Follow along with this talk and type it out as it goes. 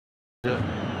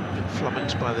Been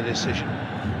flummoxed by the decision.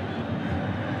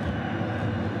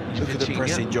 Look at the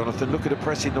pressing, Jonathan. Look at the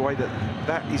pressing, the way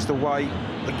that is the way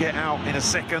to get out in a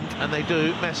second. And they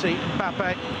do. Messi,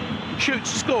 Mbappé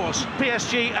shoots, scores.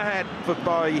 PSG ahead. For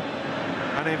Bay,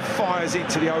 and then fires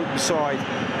into the open side.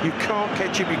 You can't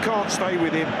catch him, you can't stay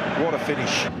with him. What a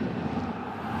finish.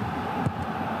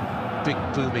 Big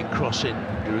booming crossing.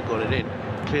 Giroud got it in.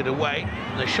 Cleared away.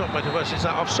 The shot by Tavares is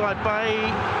that offside. Bay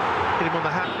hit him on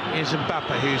the hat. Here's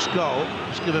Mbappé, whose goal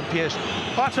has given PSG.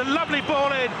 Oh, that's a lovely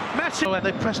ball in. Messi. And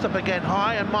they pressed up again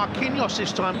high, and Marquinhos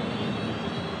this time.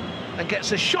 And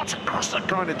gets a shot across the...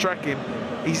 Trying to track him.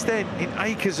 He's then in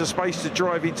acres of space to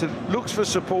drive into. Looks for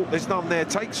support, there's none there.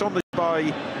 Takes on the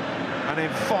Bay, and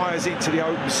then fires into the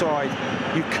open side.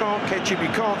 You can't catch him,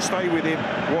 you can't stay with him.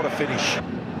 What a finish.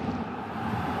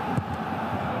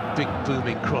 Big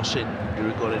booming crossing.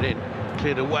 Giroud got it in.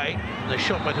 Cleared away. The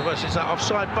shot by Tavares is that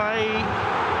offside. Bay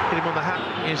hit him on the hat.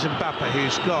 Here's Mbappé,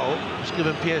 whose goal has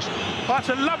given PSG. Oh, that's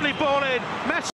a lovely ball in. Messi.